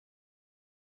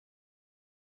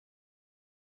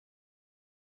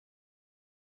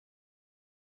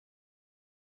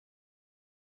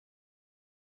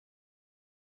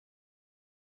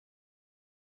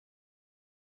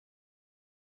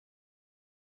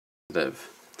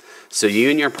So you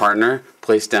and your partner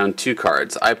place down 2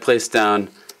 cards. I place down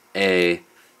a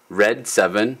red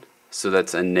 7, so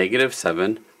that's a negative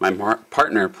 7. My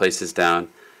partner places down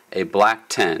a black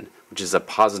 10, which is a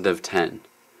positive 10.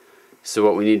 So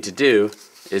what we need to do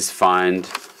is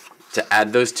to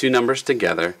add those 2 numbers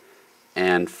together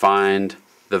and find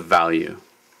the value.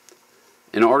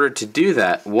 In order to do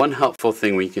that, one helpful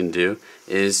thing we can do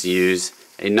is use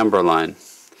a number line.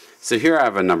 So here I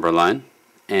have a number line,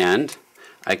 and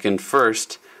I can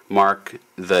first mark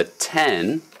the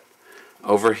 10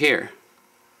 over here.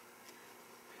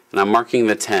 And I'm marking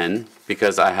the 10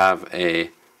 because I have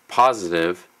a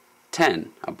positive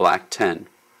 10, a black 10.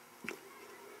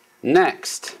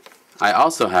 Next, I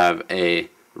also have a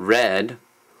red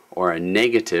or a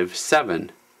negative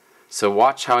 7. So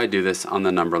watch how I do this on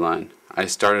the number line. I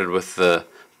started with the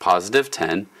positive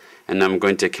 10, and I'm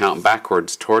going to count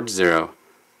backwards towards 0,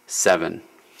 7.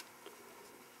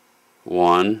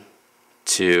 1,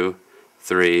 2,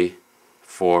 3,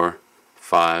 4,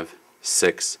 5,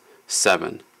 6,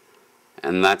 7.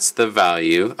 And that's the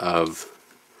value of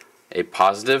a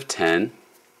positive 10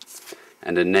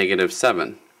 and a negative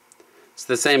 7. It's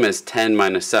the same as 10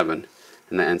 minus 7,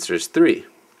 and the answer is 3.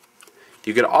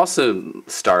 You could also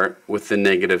start with the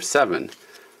negative 7.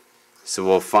 So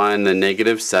we'll find the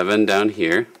negative 7 down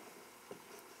here,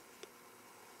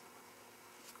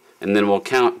 and then we'll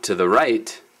count to the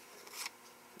right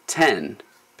 10,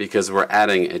 because we're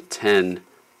adding a 10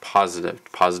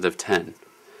 positive 10.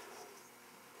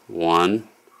 1,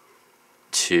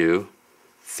 2,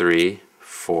 3,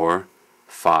 4,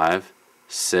 5,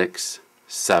 6,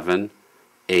 7,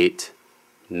 8,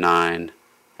 9,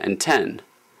 and 10.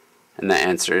 And the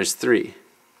answer is 3.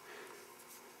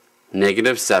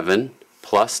 Negative 7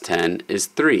 plus 10 is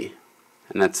 3.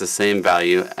 And that's the same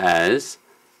value as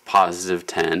positive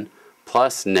 10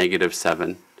 plus negative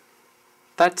 7.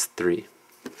 That's 3.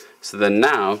 So then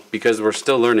now, because we're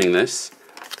still learning this,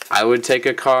 I would take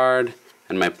a card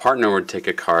and my partner would take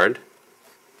a card,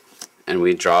 and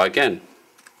we draw again.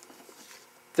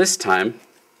 This time,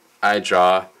 I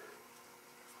draw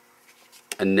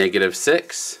a negative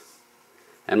 6,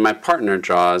 and my partner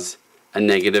draws a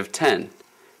negative 10.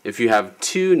 If you have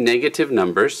 2 negative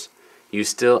numbers, you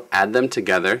still add them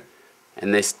together,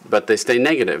 but they stay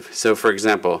negative. So for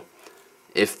example,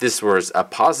 if this was a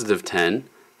positive 10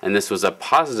 and this was a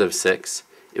positive 6,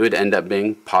 it would end up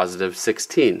being positive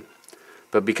 16.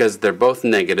 But because they're both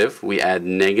negative, we add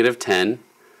negative 10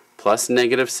 plus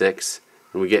negative 6,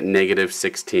 and we get negative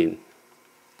 16.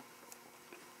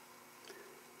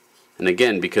 And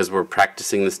again, because we're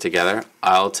practicing this together,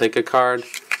 I'll take a card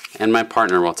and my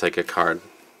partner will take a card.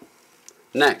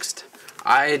 Next,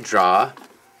 I draw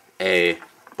a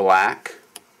black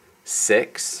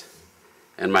 6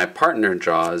 and my partner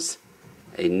draws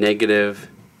a negative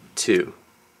 2.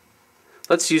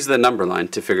 Let's use the number line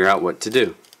to figure out what to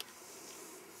do.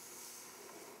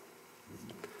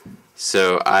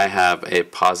 So I have a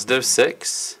positive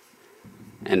 6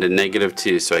 and a negative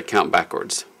 2, so I count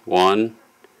backwards. 1,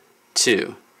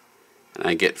 2, and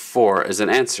I get 4 as an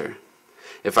answer.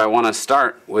 If I want to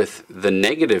start with the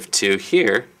negative 2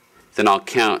 here, then I'll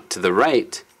count to the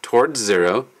right towards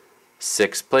 0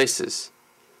 6 places.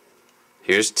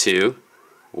 Here's 2,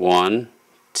 1,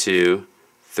 2,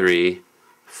 3,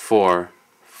 4,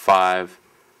 5,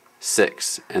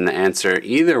 6, and the answer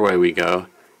either way we go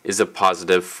is a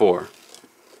positive 4.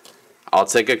 I'll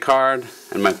take a card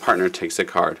and my partner takes a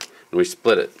card, and we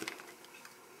split it.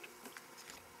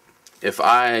 If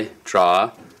I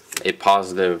draw a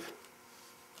positive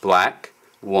black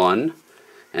 1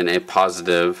 and a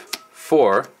positive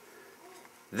 4,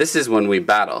 this is when we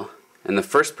battle, and the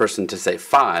first person to say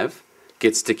 5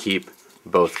 gets to keep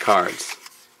both cards.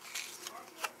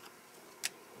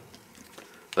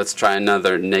 Let's try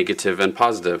another negative and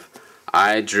positive.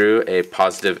 I drew a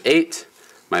positive 8,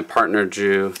 my partner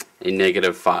drew a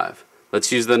negative 5.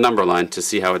 Let's use the number line to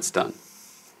see how it's done.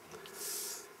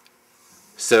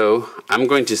 So I'm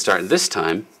going to start this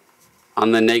time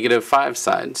on the negative 5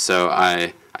 side. So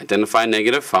I identify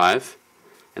negative 5,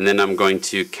 and then I'm going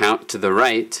to count to the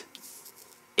right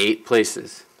 8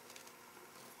 places.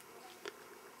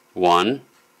 1,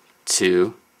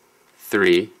 2,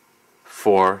 3,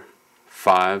 4,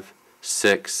 5,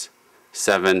 6,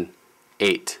 7,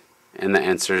 8. And the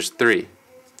answer is 3.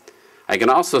 I can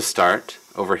also start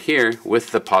over here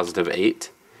with the positive 8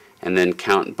 and then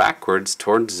count backwards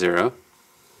towards 0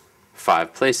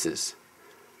 5 places.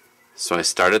 So I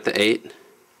start at the 8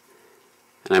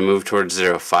 and I move towards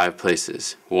 0 5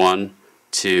 places. 1,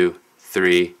 2,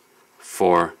 3,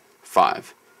 4,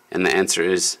 5. And the answer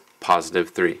is positive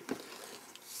 3.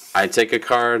 I take a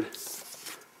card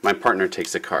my partner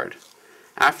takes a card.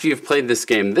 After you've played this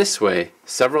game this way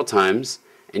several times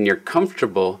and you're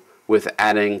comfortable with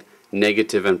adding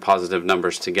negative and positive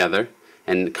numbers together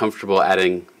and comfortable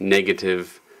adding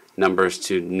negative numbers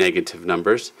to negative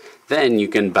numbers, then you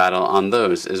can battle on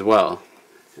those as well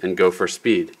and go for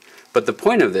speed. But the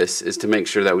point of this is to make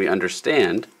sure that we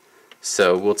understand,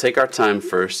 so we'll take our time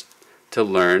first to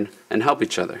learn and help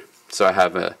each other. So I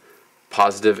have a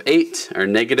positive 8 or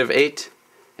negative 8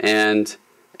 and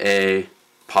a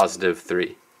positive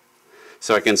 3.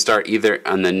 So I can start either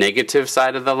on the negative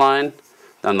side of the line,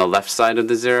 on the left side of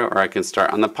the 0, or I can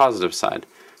start on the positive side.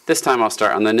 This time I'll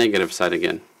start on the negative side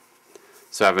again.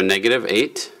 So I have a negative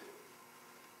 8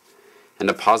 and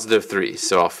a positive 3.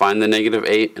 So I'll find the negative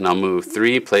 8 and I'll move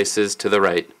 3 places to the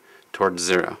right towards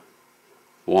 0.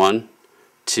 1,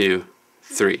 2,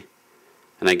 3.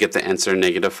 And I get the answer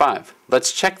negative 5.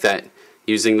 Let's check that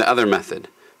using the other method.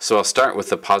 So I'll start with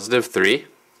the positive 3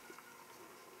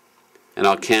 and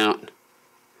I'll count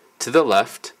to the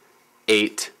left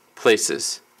 8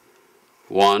 places.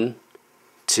 1,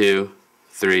 2,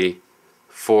 3,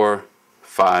 4,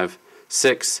 5,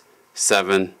 6,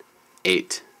 7,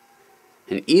 8.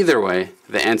 And either way,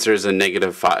 the answer is a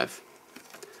negative 5.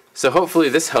 So hopefully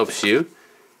this helps you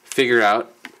figure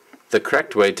out the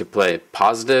correct way to play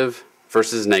positive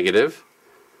versus negative,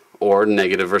 or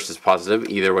negative versus positive,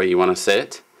 either way you want to say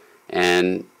it,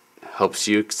 and helps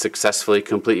you successfully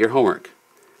complete your homework.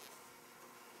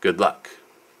 Good luck.